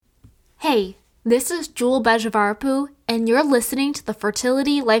Hey, this is Jewel Bejavarapu, and you're listening to the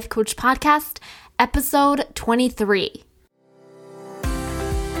Fertility Life Coach Podcast, episode 23.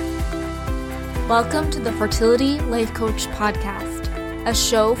 Welcome to the Fertility Life Coach Podcast, a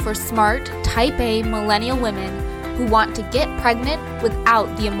show for smart, type A millennial women who want to get pregnant without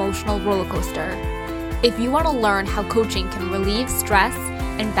the emotional roller coaster. If you want to learn how coaching can relieve stress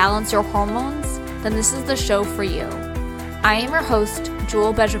and balance your hormones, then this is the show for you. I am your host,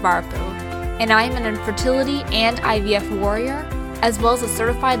 Jewel Bejavarapu, and I am an infertility and IVF warrior, as well as a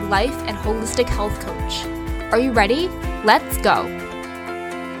certified life and holistic health coach. Are you ready? Let's go.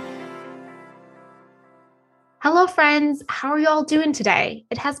 Hello, friends. How are you all doing today?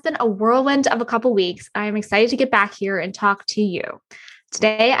 It has been a whirlwind of a couple weeks. I am excited to get back here and talk to you.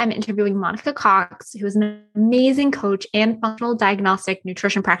 Today, I'm interviewing Monica Cox, who is an amazing coach and functional diagnostic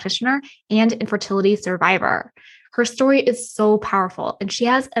nutrition practitioner and infertility survivor. Her story is so powerful, and she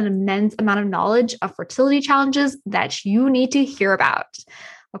has an immense amount of knowledge of fertility challenges that you need to hear about.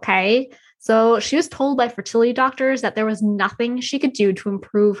 Okay, so she was told by fertility doctors that there was nothing she could do to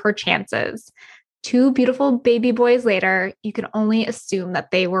improve her chances. 2 beautiful baby boys later, you can only assume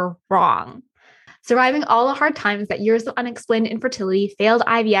that they were wrong. Surviving all the hard times that years of unexplained infertility, failed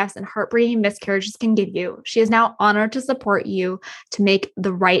IVFs, and heartbreaking miscarriages can give you, she is now honored to support you to make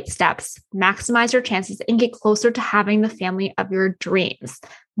the right steps, maximize your chances, and get closer to having the family of your dreams.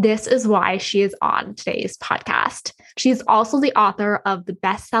 This is why she is on today's podcast. She is also the author of the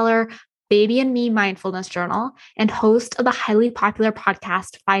bestseller Baby and Me Mindfulness Journal and host of the highly popular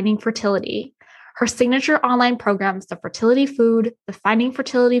podcast Finding Fertility. Her signature online programs, The Fertility Food, the Finding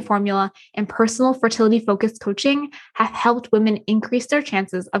Fertility Formula, and personal fertility-focused coaching have helped women increase their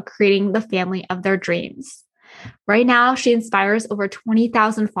chances of creating the family of their dreams. Right now, she inspires over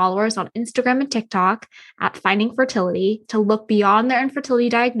 20,000 followers on Instagram and TikTok at Finding Fertility to look beyond their infertility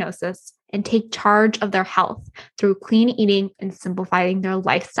diagnosis and take charge of their health through clean eating and simplifying their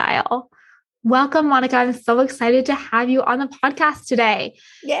lifestyle. Welcome, Monica. I'm so excited to have you on the podcast today.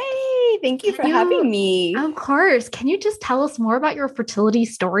 Yay! Thank you for having me. Of course. Can you just tell us more about your fertility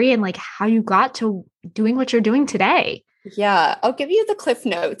story and how you got to doing what you're doing today? Yeah, I'll give you the Cliff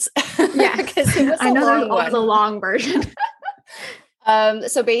Notes. Yeah, because I know there's always a long version.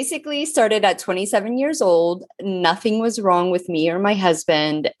 So basically started at 27 years old. Nothing was wrong with me or my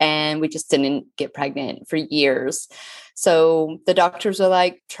husband, and we just didn't get pregnant for years. So the doctors were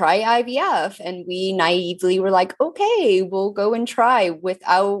like, try IVF. And we naively were like, okay, we'll go and try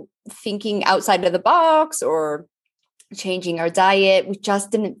without thinking outside of the box or changing our diet. We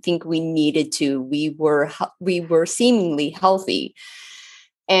just didn't think we needed to. We were seemingly healthy.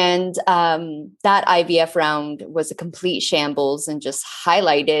 And that IVF round was a complete shambles and just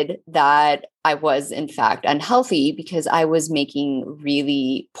highlighted that I was, in fact, unhealthy because I was making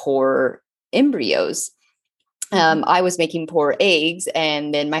really poor embryos. I was making poor eggs,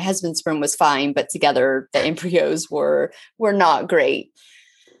 and then my husband's sperm was fine, but together the embryos were not great.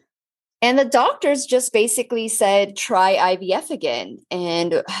 And the doctors just basically said, try IVF again.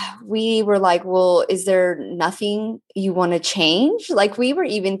 And we were like, well, is there nothing you want to change? We were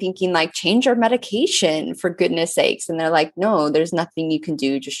even thinking change our medication for goodness sakes. And they're like, no, there's nothing you can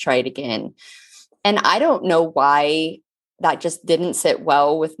do. Just try it again. And I don't know why that just didn't sit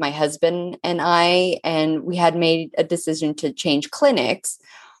well with my husband and I, and we had made a decision to change clinics.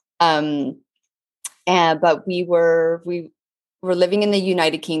 But we were living in the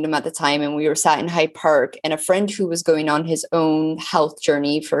United Kingdom at the time, and we were sat in Hyde Park, and a friend who was going on his own health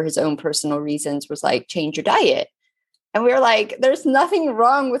journey for his own personal reasons was like, change your diet. And we were like, there's nothing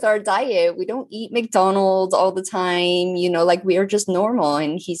wrong with our diet. We don't eat McDonald's all the time. We are just normal.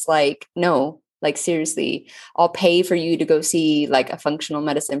 And he's like, no, seriously, I'll pay for you to go see a functional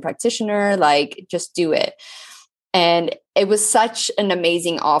medicine practitioner. Just do it. And it was such an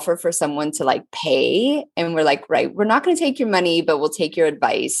amazing offer for someone to pay. And we're like, right, we're not going to take your money, but we'll take your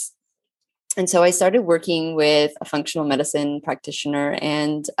advice. And so I started working with a functional medicine practitioner.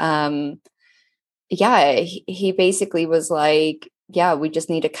 And he basically was like, yeah, we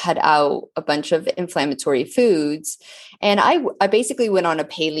just need to cut out a bunch of inflammatory foods. And I basically went on a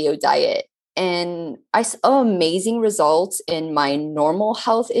paleo diet. And I saw amazing results in my normal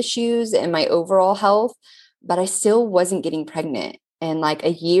health issues and my overall health, but I still wasn't getting pregnant. And a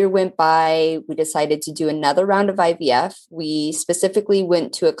year went by, we decided to do another round of IVF. We specifically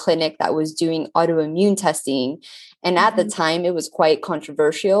went to a clinic that was doing autoimmune testing. And at the time, it was quite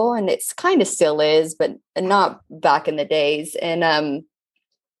controversial, and it's kind of still is, but not back in the days. And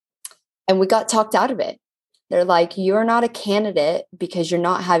we got talked out of it. They're like, you're not a candidate because you're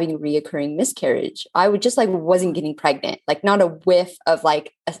not having reoccurring miscarriage. I would just like wasn't getting pregnant, like not a whiff of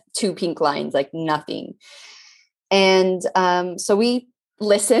like two pink lines, like nothing. And so we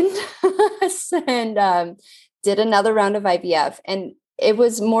listened and did another round of IVF, and it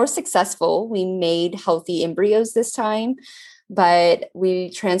was more successful. We made healthy embryos this time, but we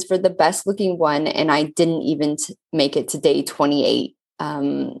transferred the best looking one, and I didn't even make it to day 28.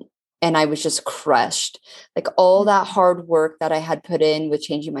 And I was just crushed. Like all that hard work that I had put in with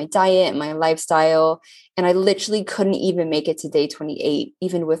changing my diet and my lifestyle. And I literally couldn't even make it to day 28,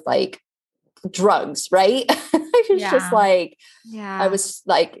 even with like drugs, right? I was just like, I was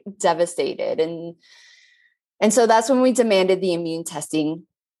like devastated. And so that's when we demanded the immune testing.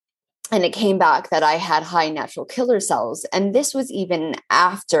 And it came back that I had high natural killer cells. And this was even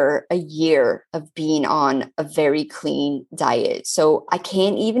after a year of being on a very clean diet. So I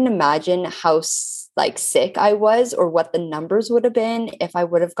can't even imagine how like sick I was or what the numbers would have been if I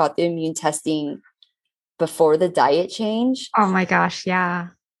would have got the immune testing before the diet change. Oh my gosh. Yeah.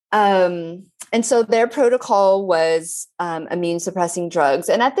 And so their protocol was immune suppressing drugs.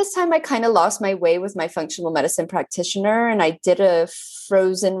 And at this time, I kind of lost my way with my functional medicine practitioner. And I did a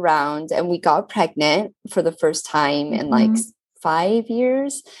frozen round and we got pregnant for the first time in like 5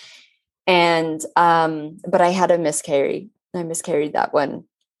 years. And, but I had a miscarry. I miscarried that one.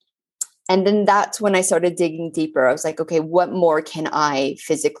 And then that's when I started digging deeper. I was like, okay, what more can I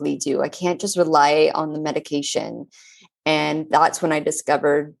physically do? I can't just rely on the medication. And that's when I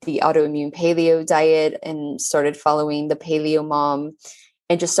discovered the autoimmune paleo diet and started following the paleo mom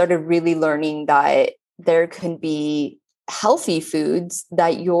and just started really learning that there can be healthy foods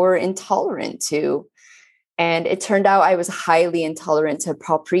that you're intolerant to. And it turned out I was highly intolerant to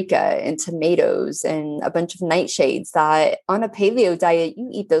paprika and tomatoes and a bunch of nightshades that on a paleo diet, you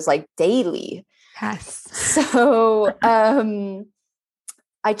eat those like daily. Yes. So,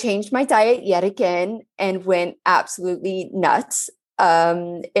 I changed my diet yet again and went absolutely nuts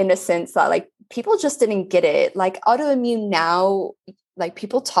in a sense that like people just didn't get it. Like autoimmune now, like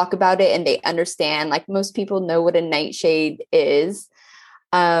people talk about it and they understand, like most people know what a nightshade is.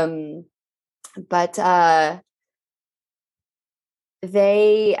 But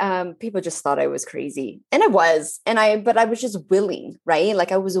people just thought I was crazy, and I was, but I was just willing, right?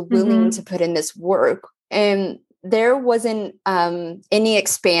 Like I was willing to put in this work, and there wasn't any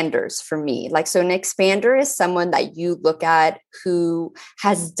expanders for me. Like, so an expander is someone that you look at who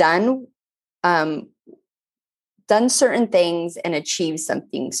has done certain things and achieved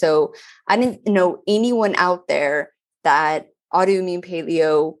something. So I didn't know anyone out there that autoimmune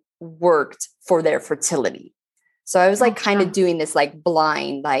paleo worked for their fertility. So I was like kind of doing this like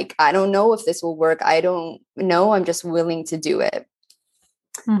blind, like, I don't know if this will work. I don't know. I'm just willing to do it.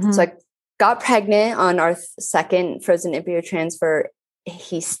 So I got pregnant on our second frozen embryo transfer.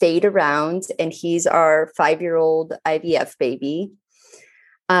 He stayed around and he's our 5-year-old IVF baby.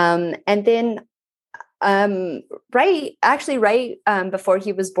 And then right before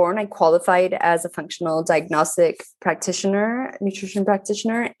he was born, I qualified as a functional diagnostic practitioner, nutrition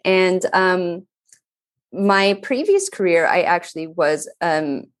practitioner. And my previous career, I actually was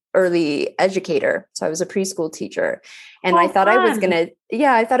early educator. So I was a preschool teacher. And I thought I was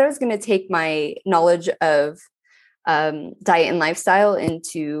going to take my knowledge of diet and lifestyle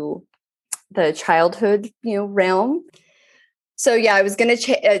into the childhood, realm. So yeah, I was going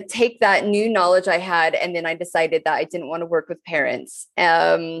to take that new knowledge I had. And then I decided that I didn't want to work with parents.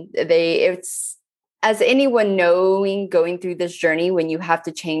 It's as anyone knowing, going through this journey, when you have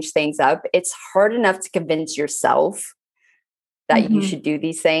to change things up, it's hard enough to convince yourself that you should do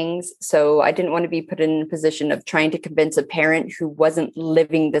these things. So I didn't want to be put in a position of trying to convince a parent who wasn't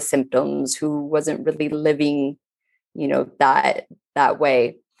living the symptoms, who wasn't really living, that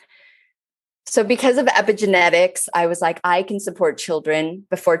way. So because of epigenetics, I was like, I can support children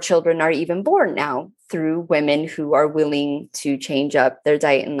before children are even born now through women who are willing to change up their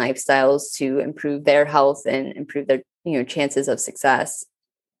diet and lifestyles to improve their health and improve their, chances of success.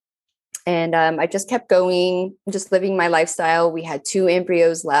 And I just kept going, just living my lifestyle. We had 2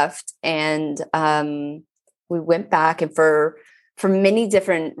 embryos left, and we went back. And for many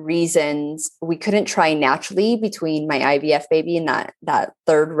different reasons, we couldn't try naturally between my IVF baby and that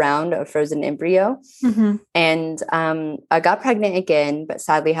third round of frozen embryo. And I got pregnant again, but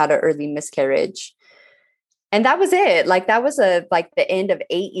sadly had an early miscarriage. And that was it. Like that was the end of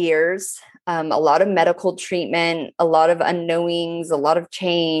 8 years. A lot of medical treatment, a lot of unknowings, a lot of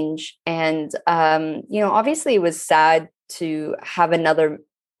change. And, obviously it was sad to have another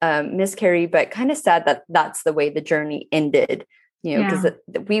miscarry, but kind of sad that that's the way the journey ended, because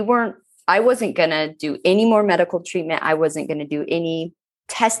I wasn't going to do any more medical treatment. I wasn't going to do any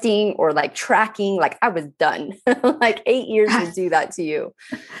testing or like tracking. Like I was done. Like 8 years will do that to you.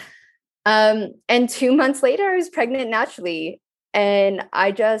 And 2 months later, I was pregnant naturally. And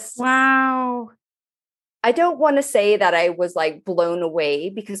Wow. I don't want to say that I was like blown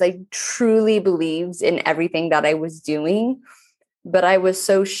away because I truly believed in everything that I was doing, but I was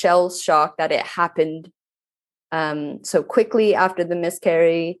so shell shocked that it happened so quickly after the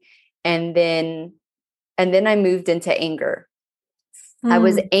miscarriage. And then I moved into anger. I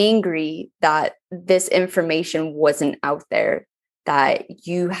was angry that this information wasn't out there, that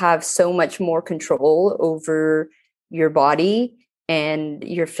you have so much more control over your body and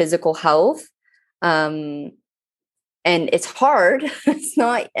your physical health. And it's hard. It's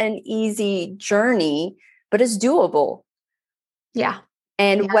not an easy journey, but it's doable. Yeah.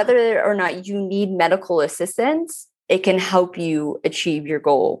 And whether or not you need medical assistance, it can help you achieve your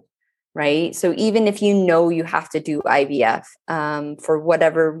goal, right? So even if you know you have to do IVF for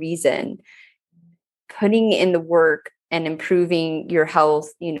whatever reason, putting in the work and improving your health,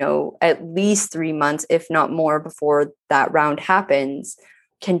 at least 3 months, if not more, before that round happens,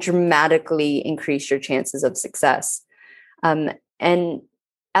 can dramatically increase your chances of success. And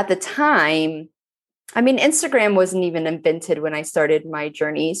at the time, Instagram wasn't even invented when I started my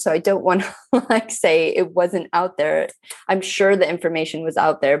journey. So I don't want to say it wasn't out there. I'm sure the information was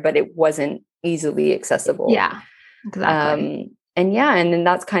out there, but it wasn't easily accessible. Yeah, exactly. And then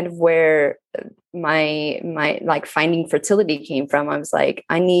that's kind of where my like finding fertility came from. I was like,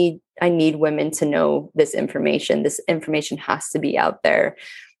 I need women to know this information. This information has to be out there.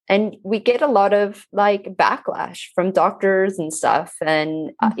 And we get a lot of like backlash from doctors and stuff.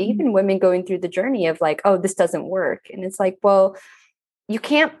 And even women going through the journey of like, oh, this doesn't work. And it's like, well, you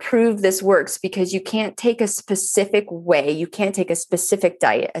can't prove this works because you can't take a specific way. You can't take a specific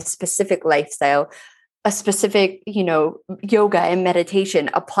diet, a specific lifestyle, a specific, yoga and meditation,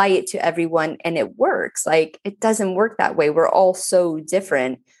 apply it to everyone and it works. Like it doesn't work that way. We're all so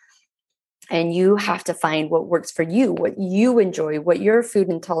different. And you have to find what works for you, what you enjoy, what your food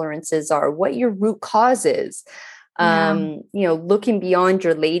intolerances are, what your root cause is. Looking beyond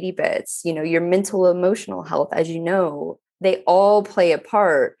your lady bits, your mental, emotional health, as they all play a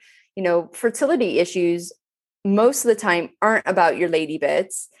part. Fertility issues most of the time aren't about your lady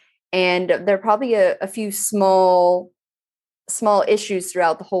bits. And there are probably a few small issues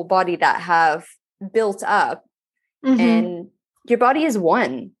throughout the whole body that have built up. And your body is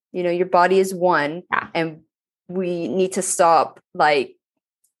one. Your body is one, and we need to stop like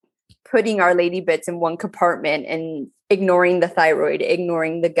putting our lady bits in one compartment and ignoring the thyroid,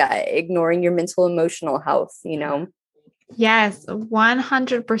 ignoring the gut, ignoring your mental, emotional health, Yes,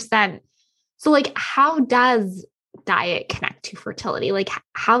 100%. So like, how does diet connect to fertility? Like,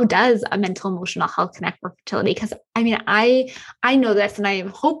 how does a mental, emotional health connect with fertility? Because I know this, and I am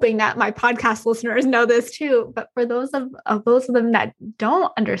hoping that my podcast listeners know this too. But for those of them that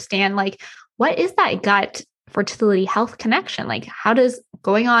don't understand, like, what is that gut fertility health connection? Like, how does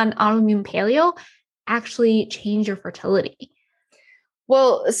going on autoimmune paleo actually change your fertility?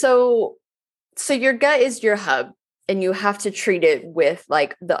 Well, so your gut is your hub. And you have to treat it with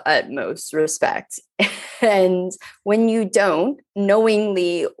like the utmost respect. And when you don't,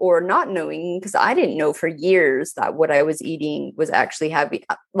 knowingly or not knowing, because I didn't know for years that what I was eating was actually having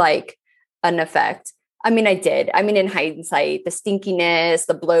like an effect. I did. In hindsight, the stinkiness,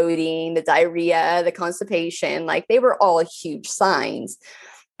 the bloating, the diarrhea, the constipation, like they were all huge signs,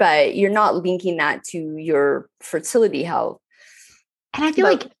 but you're not linking that to your fertility health. And I feel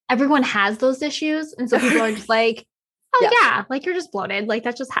like everyone has those issues. And so people are just like, oh yeah, like you're just bloated. Like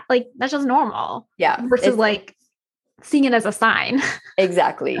that's just that's just normal. Yeah. Versus like seeing it as a sign.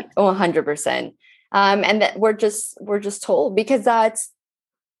 Exactly. 100%. And that we're just told because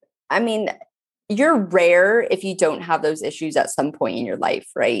you're rare if you don't have those issues at some point in your life.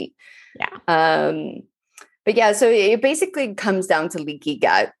 Right. Yeah. But yeah, so it basically comes down to leaky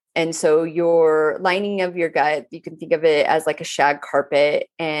gut. And so your lining of your gut, you can think of it as like a shag carpet.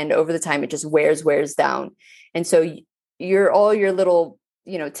 And over the time, it just wears down. And so all your little,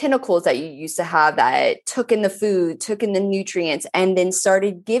 tentacles that you used to have that took in the food, took in the nutrients, and then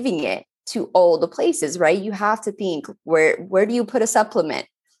started giving it to all the places, right? You have to think, where do you put a supplement?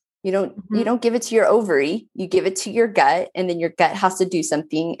 You don't give it to your ovary, you give it to your gut, and then your gut has to do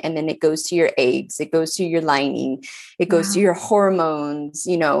something. And then it goes to your eggs, it goes to your lining, it goes to your hormones,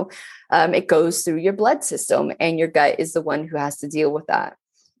 it goes through your blood system, and your gut is the one who has to deal with that.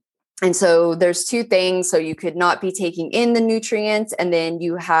 And so there's two things. So you could not be taking in the nutrients, and then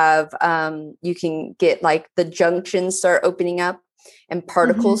you have, you can get like the junctions start opening up. and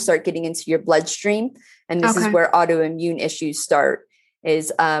particles start getting into your bloodstream. And this is where autoimmune issues start.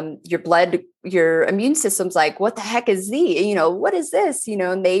 Is your immune system's like, what the heck is what is this?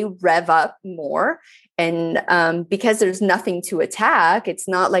 And they rev up more. And because there's nothing to attack, it's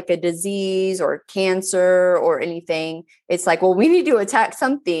not like a disease or cancer or anything. It's like, well, we need to attack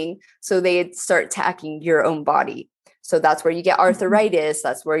something. So they start attacking your own body. So that's where you get arthritis.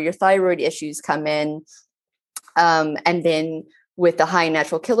 That's where your thyroid issues come in. And then with the high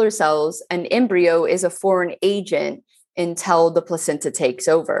natural killer cells, an embryo is a foreign agent until the placenta takes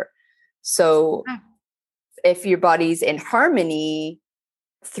over. So if your body's in harmony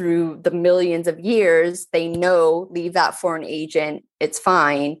through the millions of years, they know, leave that foreign agent, it's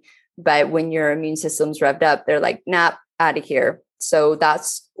fine. But when your immune system's revved up, they're like, nah, out of here. So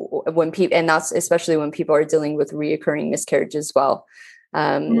that's when people, and that's especially when people are dealing with reoccurring miscarriage as well.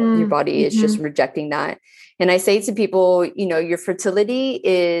 Your body is just rejecting that. And I say to people, your fertility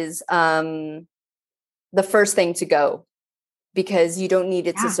is the first thing to go, because you don't need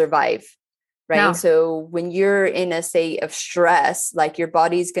it to survive. Right. No. So when you're in a state of stress, like your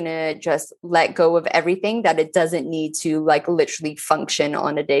body's going to just let go of everything that it doesn't need to like literally function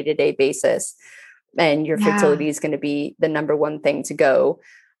on a day-to-day basis. And your fertility is going to be the number one thing to go.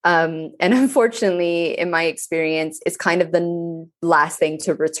 And unfortunately, in my experience, it's kind of the last thing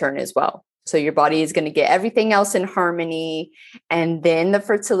to return as well. So your body is going to get everything else in harmony, and then the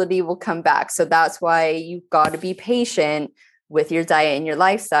fertility will come back. So that's why you've got to be patient with your diet and your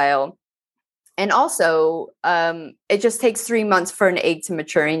lifestyle. And also, it just takes 3 months for an egg to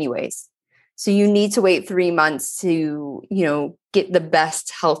mature anyways. So you need to wait 3 months to, get the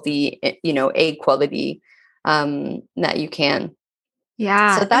best healthy, egg quality that you can.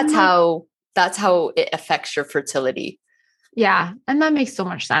 Yeah. So that's how it affects your fertility. Yeah. And that makes so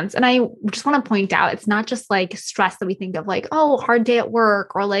much sense. And I just want to point out, it's not just like stress that we think of like, oh, hard day at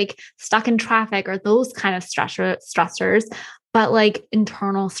work or like stuck in traffic or those kind of stressors, but like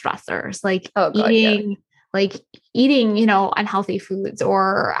internal stressors, like eating, unhealthy foods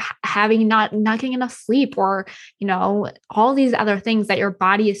or having not getting enough sleep or, all these other things that your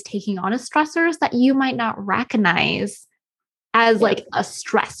body is taking on as stressors that you might not recognize as like a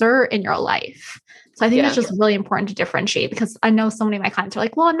stressor in your life. So I think it's just really important to differentiate, because I know so many of my clients are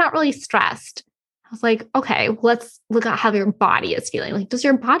like, well, I'm not really stressed. I was like, okay, let's look at how your body is feeling. Like, does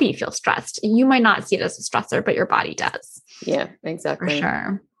your body feel stressed? You might not see it as a stressor, but your body does. Yeah, exactly. For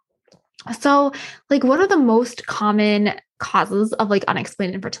sure. So like, what are the most common causes of like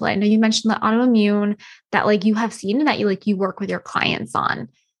unexplained infertility? I know you mentioned the autoimmune that like you have seen and that you work with your clients on.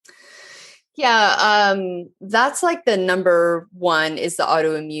 Yeah, that's like the number one is the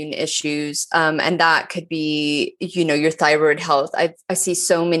autoimmune issues. And that could be, your thyroid health. I see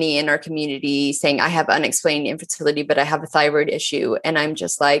so many in our community saying, I have unexplained infertility, but I have a thyroid issue. And I'm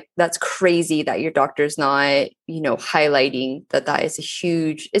just like, that's crazy that your doctor's not, highlighting that is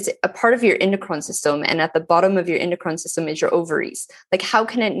it's a part of your endocrine system. And at the bottom of your endocrine system is your ovaries. Like, how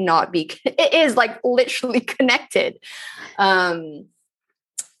can it not be? It is like literally connected. And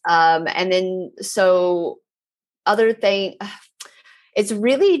then, so other thing, it's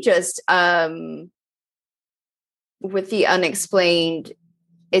really just, with the unexplained,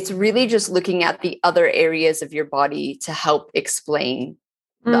 it's really just looking at the other areas of your body to help explain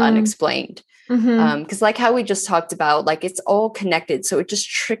the unexplained. Cause like how we just talked about, like it's all connected. So it just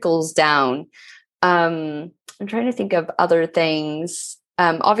trickles down. I'm trying to think of other things.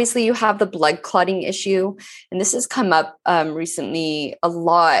 Obviously, you have the blood clotting issue, and this has come up recently a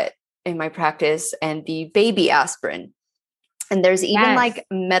lot in my practice, and the baby aspirin. And there's even like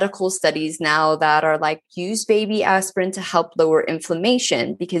medical studies now that are like, use baby aspirin to help lower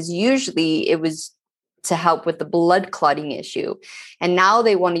inflammation, because usually it was to help with the blood clotting issue. And now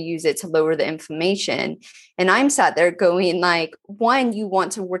they want to use it to lower the inflammation. And I'm sat there going like, one, you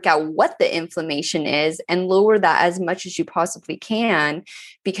want to work out what the inflammation is and lower that as much as you possibly can.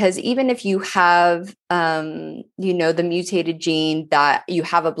 Because even if you have, the mutated gene that you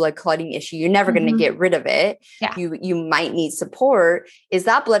have a blood clotting issue, you're never going to get rid of it. Yeah. You might need support. Is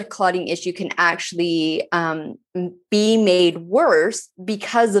that blood clotting issue can actually be made worse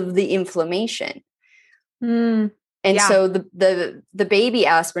because of the inflammation. And so the baby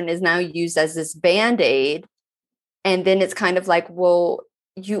aspirin is now used as this Band-Aid. And then it's kind of like, well,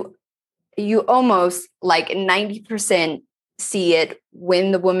 you almost like 90% see it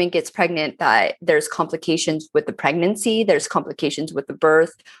when the woman gets pregnant, that there's complications with the pregnancy, there's complications with the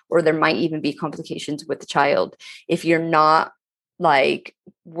birth, or there might even be complications with the child. If you're not like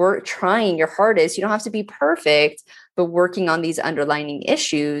trying your hardest, you don't have to be perfect, but working on these underlying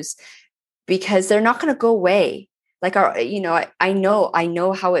issues, because they're not going to go away. Like I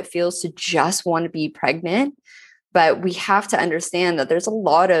know how it feels to just want to be pregnant, but we have to understand that there's a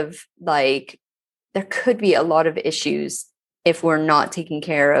lot of there could be a lot of issues if we're not taking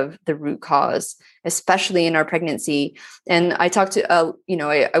care of the root cause, especially in our pregnancy. And I talk to,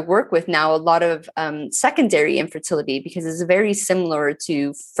 I work with now a lot of secondary infertility, because it's very similar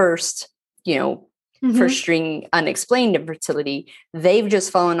to first string unexplained infertility. They've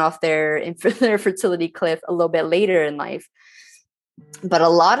just fallen off their fertility cliff a little bit later in life. But a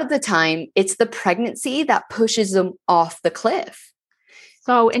lot of the time, it's the pregnancy that pushes them off the cliff.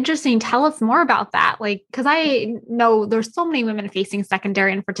 So interesting. Tell us more about that. Like, because I know there's so many women facing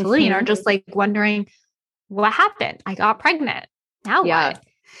secondary infertility and are just like wondering, what happened? I got pregnant. Now what?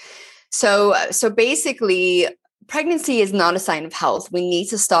 So basically, pregnancy is not a sign of health. We need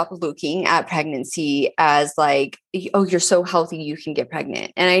to stop looking at pregnancy as like, oh, you're so healthy, you can get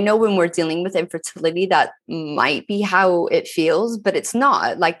pregnant. And I know when we're dealing with infertility, that might be how it feels, but it's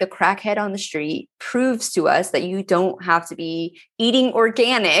not. Like, the crackhead on the street proves to us that you don't have to be eating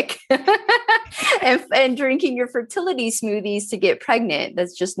organic and drinking your fertility smoothies to get pregnant.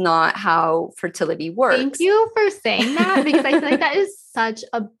 That's just not how fertility works. Thank you for saying that, because I feel like that is such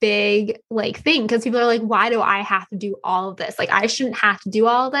a big thing, because people are like, why do I have to do all of this? Like, I shouldn't have to do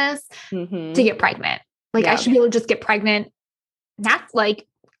all of this to get pregnant. Like, I should be able to just get pregnant. That's like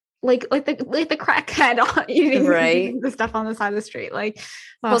the crackhead eating the stuff on the side of the street. Like,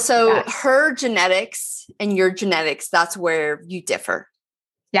 her genetics and your genetics, that's where you differ.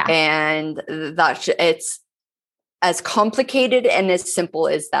 Yeah. And it's as complicated and as simple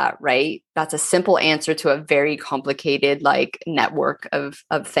as that, right? That's a simple answer to a very complicated network of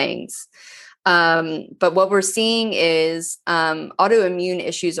things. But what we're seeing is autoimmune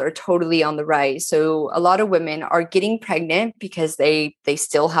issues are totally on the rise. So a lot of women are getting pregnant because they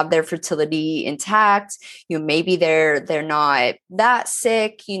still have their fertility intact. Maybe they're not that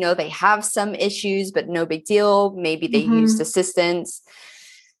sick. They have some issues, but no big deal. Maybe they used assistance.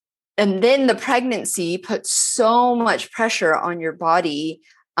 And then the pregnancy puts so much pressure on your body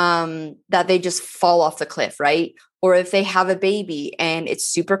that they just fall off the cliff, right? Or if they have a baby and it's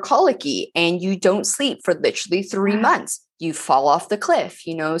super colicky and you don't sleep for literally 3 months, you fall off the cliff,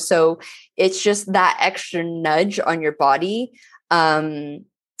 So it's just that extra nudge on your body. And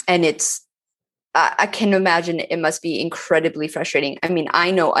I can imagine it must be incredibly frustrating. I mean, I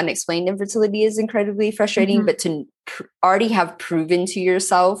know unexplained infertility is incredibly frustrating, but to already have proven to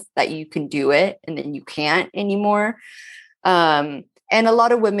yourself that you can do it and then you can't anymore. And a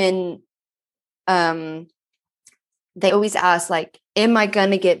lot of women, they always ask, like, am I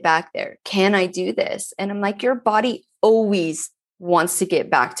going to get back there? Can I do this? And I'm like, your body always wants to get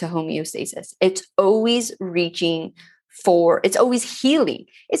back to homeostasis. It's always reaching it's always healing.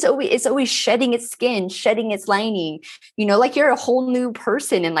 It's always shedding its skin, shedding its lining, like you're a whole new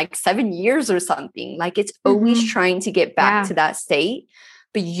person in 7 years or something. Like, it's always trying to get back to that state,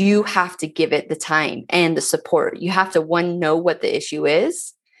 but you have to give it the time and the support. You have to, one, know what the issue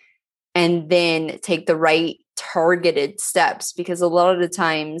is, and then take the right targeted steps, because a lot of the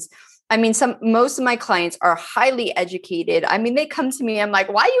times, I mean, most of my clients are highly educated. I mean, they come to me, I'm like,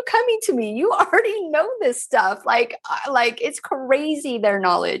 why are you coming to me? You already know this stuff. Like it's crazy, their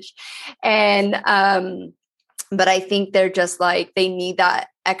knowledge. And, but I think they're just they need that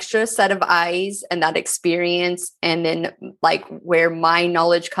extra set of eyes and that experience. And then where my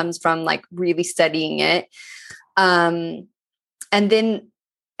knowledge comes from, really studying it. And then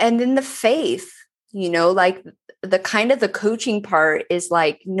the faith, the kind of the coaching part is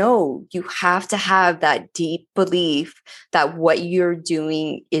no, you have to have that deep belief that what you're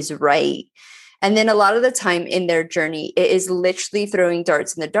doing is right. And then a lot of the time in their journey, it is literally throwing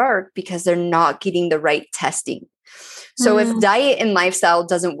darts in the dark because they're not getting the right testing. So if diet and lifestyle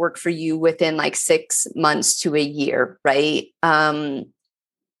doesn't work for you within 6 months to a year, right?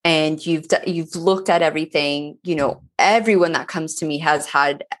 And you've looked at everything, everyone that comes to me has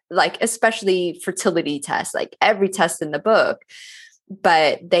had especially fertility tests, every test in the book,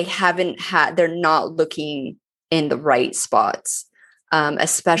 but they're not looking in the right spots,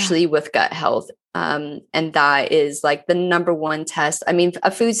 especially with gut health. And that is the number one test. I mean, a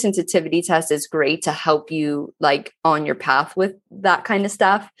food sensitivity test is great to help you on your path with that kind of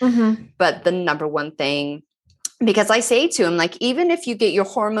stuff. But the number one thing, because I say to him, even if you get your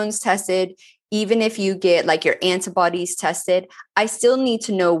hormones tested, even if you get your antibodies tested, I still need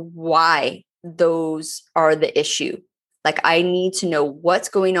to know why those are the issue. I need to know what's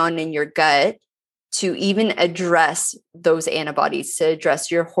going on in your gut to even address those antibodies, to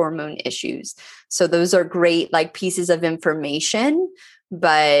address your hormone issues. So those are great pieces of information,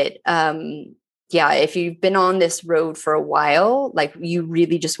 but yeah, if you've been on this road for a while, like you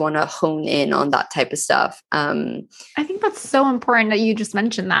really just want to hone in on that type of stuff. I think that's so important that you just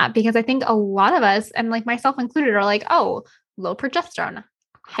mentioned that, because I think a lot of us, and like myself included, are like, oh, low progesterone,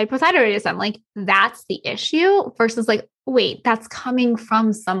 hypothyroidism, like that's the issue, versus like, wait, that's coming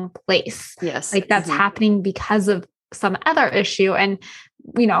from some place. Yes. Like that's happening because of some other issue. And,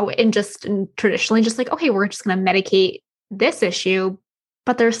 and traditionally just like, okay, we're just going to medicate this issue,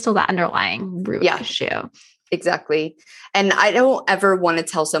 but there's still that underlying root issue. Exactly. And I don't ever want to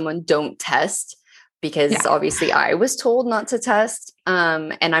tell someone don't test, because obviously I was told not to test.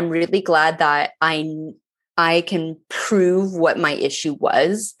 And I'm really glad that I can prove what my issue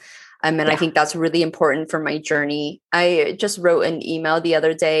was. And I think that's really important for my journey. I just wrote an email the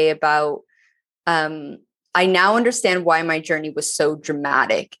other day about, I now understand why my journey was so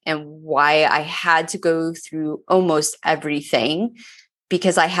dramatic and why I had to go through almost everything,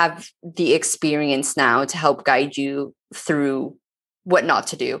 because I have the experience now to help guide you through what not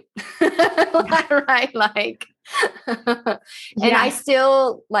to do. Right? Like, and I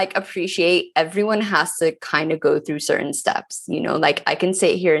still like appreciate everyone has to kind of go through certain steps, like I can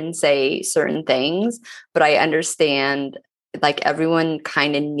sit here and say certain things, but I understand like everyone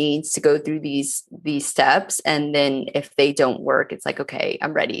kind of needs to go through these steps. And then if they don't work, it's like, okay,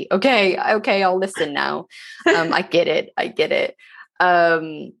 I'm ready. Okay. I'll listen now. I get it. But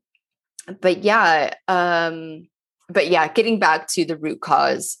getting back to the root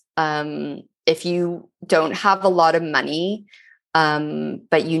cause, if you don't have a lot of money,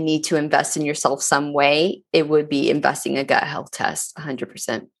 but you need to invest in yourself some way, it would be investing a gut health test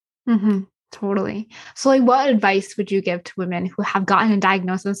 100%. Mm-hmm. Totally. So like what advice would you give to women who have gotten a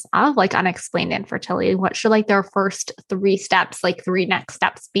diagnosis of like unexplained infertility? What should like their first 3 steps, like 3 next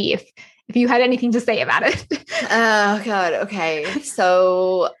steps be, if you had anything to say about it? Oh God. Okay.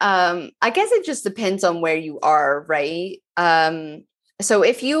 So I guess it just depends on where you are, right? So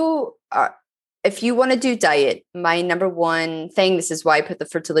if you want to do diet, my number one thing, this is why I put the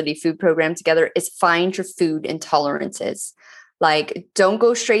fertility food program together, is find your food intolerances. Like, don't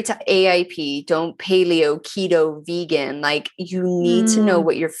go straight to AIP, don't paleo, keto, vegan. Like, you need to know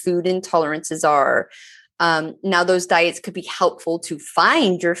what your food intolerances are. Now, those diets could be helpful to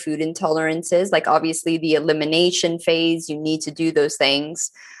find your food intolerances. Like, obviously, the elimination phase, you need to do those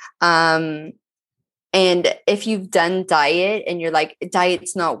things. And if you've done diet and you're like,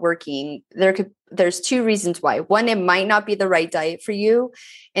 diet's not working, there's 2 reasons why. 1, it might not be the right diet for you.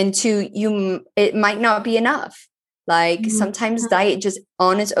 And 2, it might not be enough. Like sometimes diet just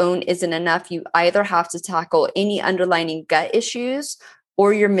on its own isn't enough. You either have to tackle any underlying gut issues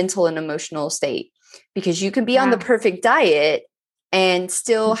or your mental and emotional state, because you can be on the perfect diet and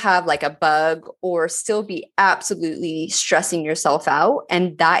still have like a bug or still be absolutely stressing yourself out.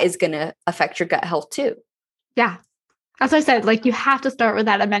 And that is going to affect your gut health too. Yeah. As I said, like you have to start with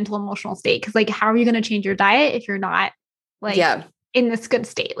that mental emotional state. Cause like, how are you going to change your diet if you're not like in this good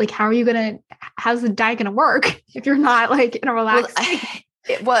state? Like, how's the diet going to work if you're not like in a relaxed state?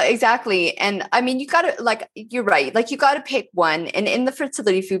 Well, exactly. And I mean, you got to like, you're right. Like you got to pick one. And in the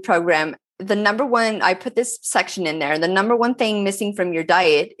fertility food program, the number one, I put this section in there. The number one thing missing from your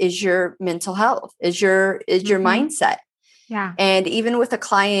diet is your mental health, is your mindset. Yeah. And even with a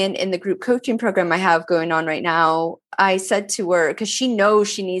client in the group coaching program I have going on right now, I said to her, because she knows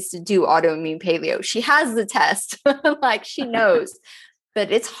she needs to do autoimmune paleo. She has the test, like she knows,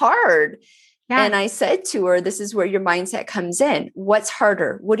 but it's hard. Yeah. And I said to her, this is where your mindset comes in. What's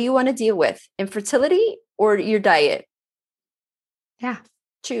harder? What do you want to deal with? Infertility or your diet? Yeah.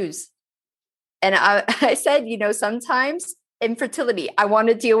 Choose. And I said, sometimes infertility, I want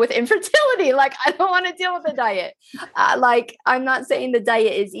to deal with infertility. Like, I don't want to deal with the diet. Like, I'm not saying the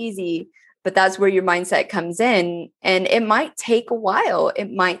diet is easy, but that's where your mindset comes in. And it might take a while.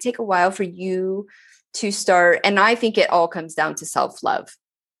 It might take a while for you to start. And I think it all comes down to self-love,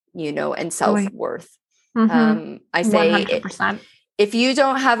 and self-worth. I say 100%. If you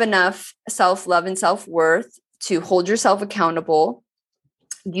don't have enough self-love and self-worth to hold yourself accountable,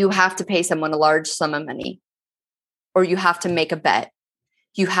 you have to pay someone a large sum of money, or you have to make a bet.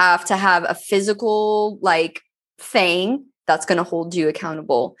 You have to have a physical thing that's going to hold you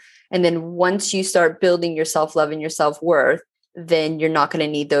accountable. And then once you start building your self-love and your self-worth, then you're not going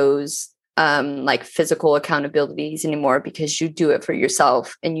to need those physical accountabilities anymore, because you do it for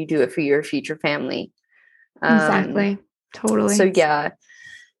yourself and you do it for your future family. Exactly. Totally. So yeah.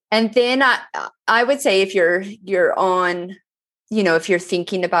 And then I would say if you're on, if you're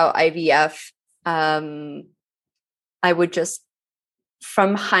thinking about IVF, I would just,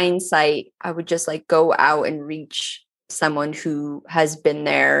 from hindsight, I would just go out and reach someone who has been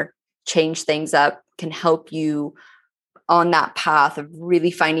there change things up, can help you on that path of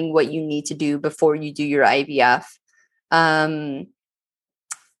really finding what you need to do before you do your IVF.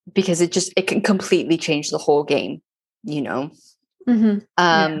 Because it can completely change the whole game, you know? Mm-hmm.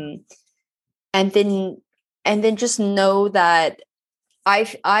 And then just know that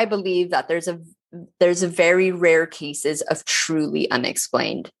I believe that there's a very rare cases of truly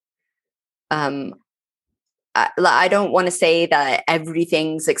unexplained. I don't want to say that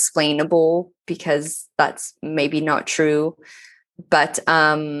everything's explainable, because that's maybe not true, but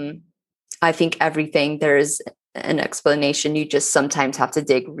I think everything, there's an explanation. You just sometimes have to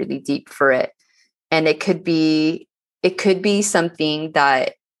dig really deep for it. And it could be something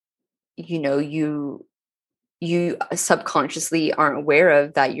that, you know, you subconsciously aren't aware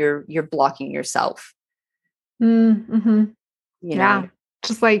of, that you're blocking yourself. Mm-hmm. You Yeah. know?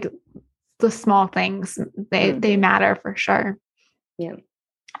 Just like the small things, they matter for sure. Yeah.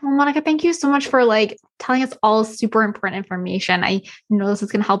 Well, Monica, thank you so much for like telling us all super important information. I know this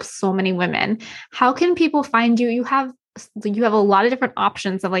is going to help so many women. How can people find you? You have a lot of different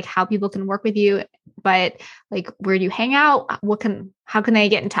options of like how people can work with you, but like, where do you hang out? How can they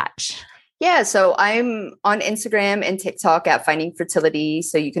get in touch? Yeah, so I'm on Instagram and TikTok at Finding Fertility.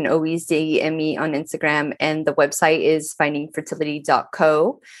 So you can always DM me on Instagram, and the website is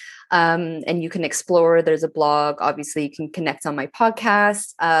findingfertility.co. And you can explore. There's a blog. Obviously, you can connect on my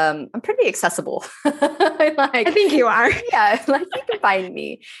podcast. I'm pretty accessible. I think you are. Yeah, like you can find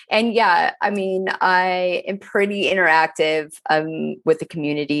me. And yeah, I mean, I am pretty interactive with the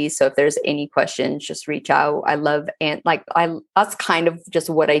community. So if there's any questions, just reach out. I love, and that's kind of just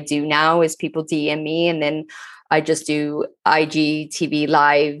what I do now, is people DM me, and then I just do IGTV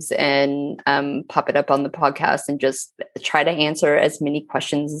lives and pop it up on the podcast and just try to answer as many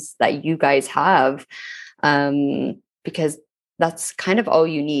questions that you guys have, because that's kind of all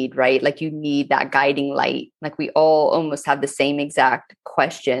you need, right? Like, you need that guiding light. Like, we all almost have the same exact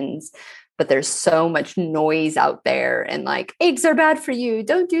questions, but there's so much noise out there, and like, eggs are bad for you,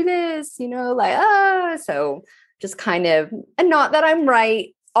 don't do this, you know, like, so just kind of, and not that I'm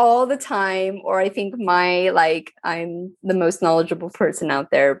right all the time, or I think I'm the most knowledgeable person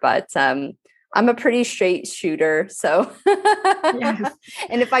out there, but I'm a pretty straight shooter. So, Yes.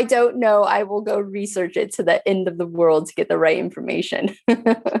 And if I don't know, I will go research it to the end of the world to get the right information.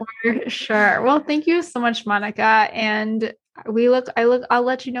 For sure. Well, thank you so much, Monica. And I'll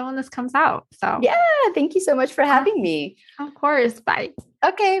let you know when this comes out. So yeah, thank you so much for having me. Of course. Bye.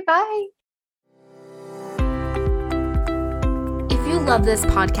 Okay, bye. If you love this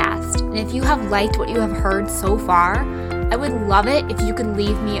podcast, and if you have liked what you have heard so far, I would love it if you could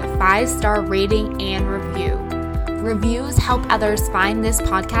leave me a 5-star rating and review. Reviews help others find this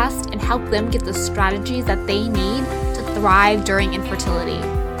podcast and help them get the strategies that they need to thrive during infertility.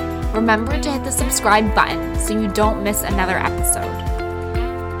 Remember to hit the subscribe button so you don't miss another episode.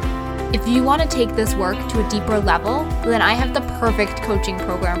 If you want to take this work to a deeper level, then I have the perfect coaching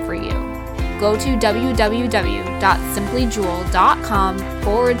program for you. Go to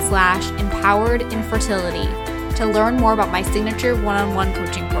www.simplyjewel.com/empowered-infertility to learn more about my signature one-on-one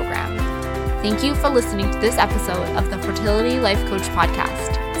coaching program. Thank you for listening to this episode of the Fertility Life Coach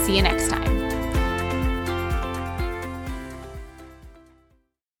Podcast. See you next time.